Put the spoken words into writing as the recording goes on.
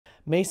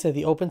Mesa,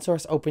 the open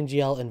source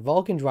OpenGL and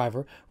Vulkan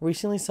driver,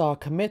 recently saw a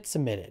commit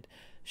submitted,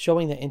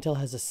 showing that Intel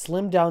has a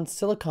slimmed down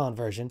silicon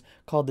version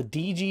called the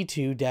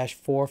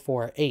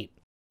DG2-448.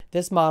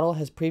 This model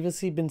has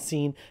previously been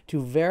seen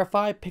to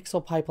verify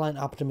pixel pipeline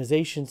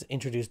optimizations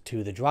introduced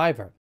to the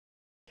driver.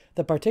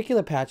 The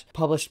particular patch,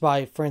 published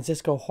by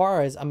Francisco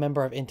Juarez, a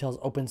member of Intel's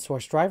open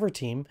source driver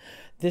team,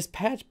 this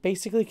patch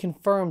basically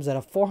confirms that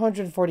a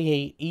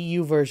 448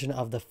 EU version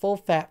of the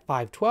full-fat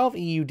 512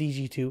 EU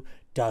DG2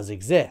 does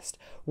exist.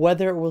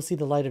 Whether it will see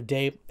the light of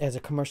day as a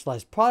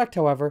commercialized product,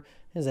 however,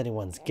 is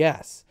anyone's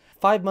guess.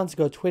 5 months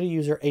ago, Twitter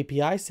user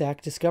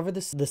APISac discovered the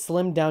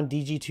slimmed-down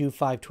DG2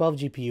 512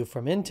 GPU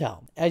from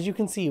Intel. As you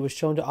can see, it was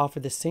shown to offer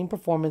the same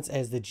performance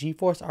as the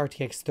GeForce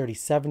RTX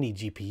 3070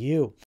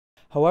 GPU.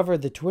 However,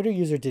 the Twitter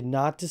user did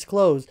not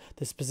disclose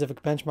the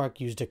specific benchmark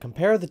used to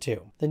compare the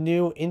two. The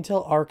new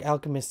Intel Arc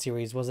Alchemist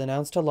series was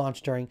announced to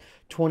launch during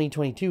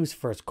 2022's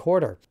first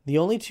quarter. The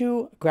only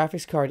two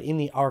graphics cards in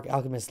the Arc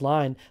Alchemist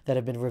line that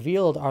have been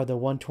revealed are the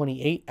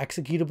 128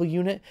 executable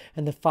unit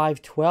and the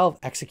 512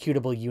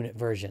 executable unit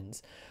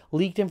versions.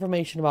 Leaked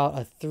information about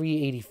a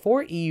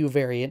 384 EU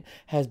variant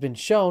has been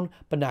shown,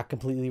 but not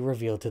completely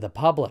revealed to the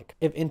public.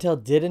 If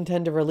Intel did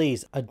intend to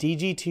release a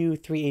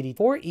DG2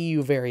 384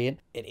 EU variant,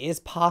 it is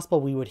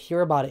possible we would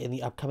hear about it in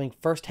the upcoming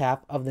first half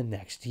of the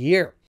next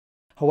year.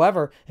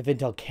 However, if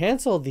Intel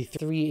canceled the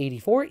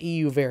 384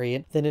 EU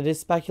variant, then it is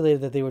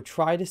speculated that they would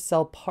try to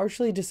sell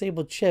partially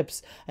disabled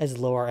chips as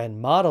lower-end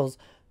models,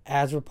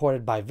 as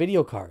reported by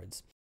video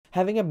cards.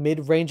 Having a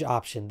mid-range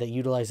option that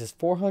utilizes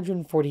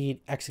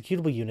 448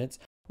 executable units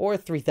or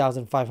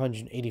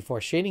 3,584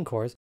 shading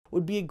cores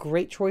would be a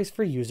great choice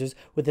for users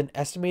with an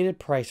estimated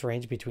price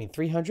range between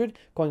 $300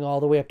 going all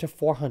the way up to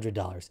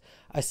 $400,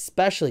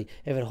 especially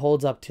if it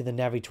holds up to the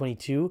Navi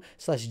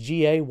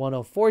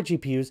 22/GA104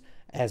 GPUs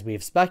as we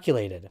have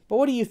speculated. But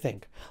what do you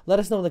think? Let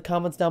us know in the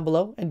comments down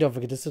below, and don't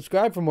forget to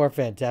subscribe for more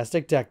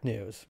fantastic tech news.